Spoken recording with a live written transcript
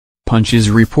Punch is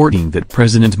reporting that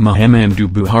President Muhammadu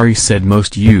Buhari said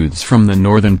most youths from the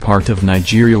northern part of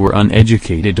Nigeria were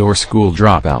uneducated or school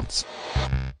dropouts.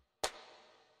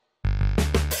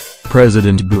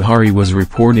 President Buhari was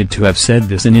reported to have said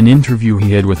this in an interview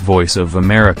he had with Voice of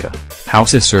America,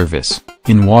 Hausa service,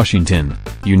 in Washington,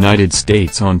 United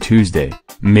States on Tuesday,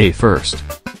 May 1.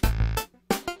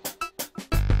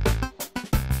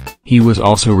 He was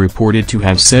also reported to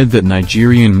have said that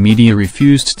Nigerian media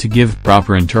refused to give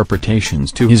proper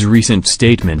interpretations to his recent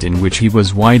statement, in which he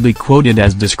was widely quoted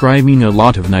as describing a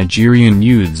lot of Nigerian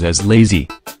youths as lazy.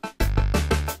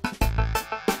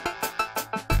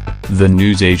 The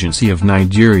news agency of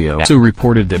Nigeria also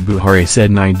reported that Buhari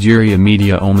said Nigeria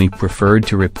media only preferred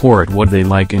to report what they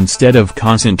like instead of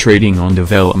concentrating on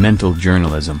developmental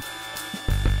journalism.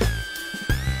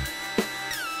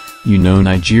 You know,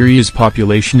 Nigeria's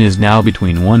population is now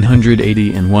between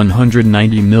 180 and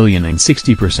 190 million, and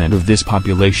 60% of this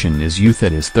population is youth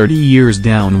that is 30 years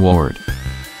downward.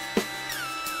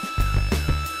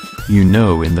 You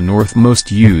know, in the north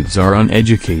most youths are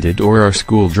uneducated or are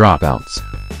school dropouts.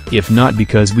 If not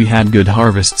because we had good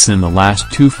harvests in the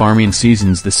last 2 farming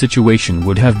seasons, the situation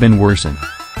would have been worsened.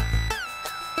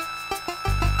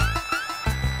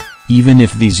 Even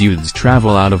if these youths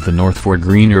travel out of the north for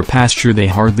greener pasture, they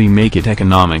hardly make it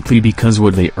economically because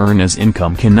what they earn as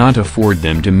income cannot afford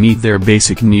them to meet their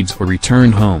basic needs or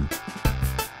return home.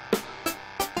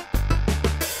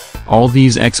 All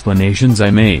these explanations I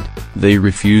made, they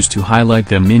refuse to highlight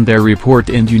them in their report,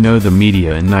 and you know the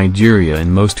media in Nigeria in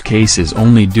most cases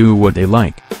only do what they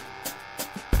like.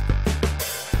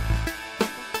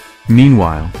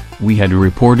 Meanwhile, we had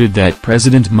reported that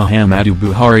President Muhammadu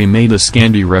Buhari made a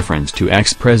scanty reference to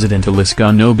ex-President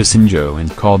Olusegun Obasanjo and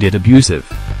called it abusive.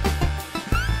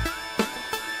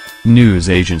 News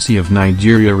agency of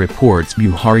Nigeria reports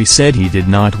Buhari said he did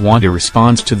not want a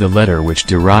response to the letter which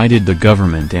derided the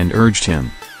government and urged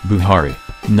him, Buhari,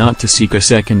 not to seek a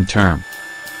second term.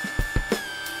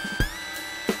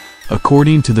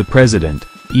 According to the president,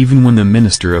 even when the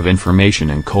Minister of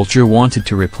Information and Culture wanted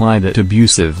to reply that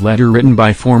abusive letter written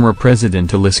by former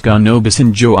President Olusegun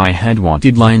Obasanjo, I had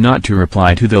wanted not to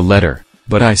reply to the letter,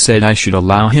 but I said I should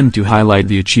allow him to highlight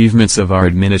the achievements of our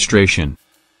administration.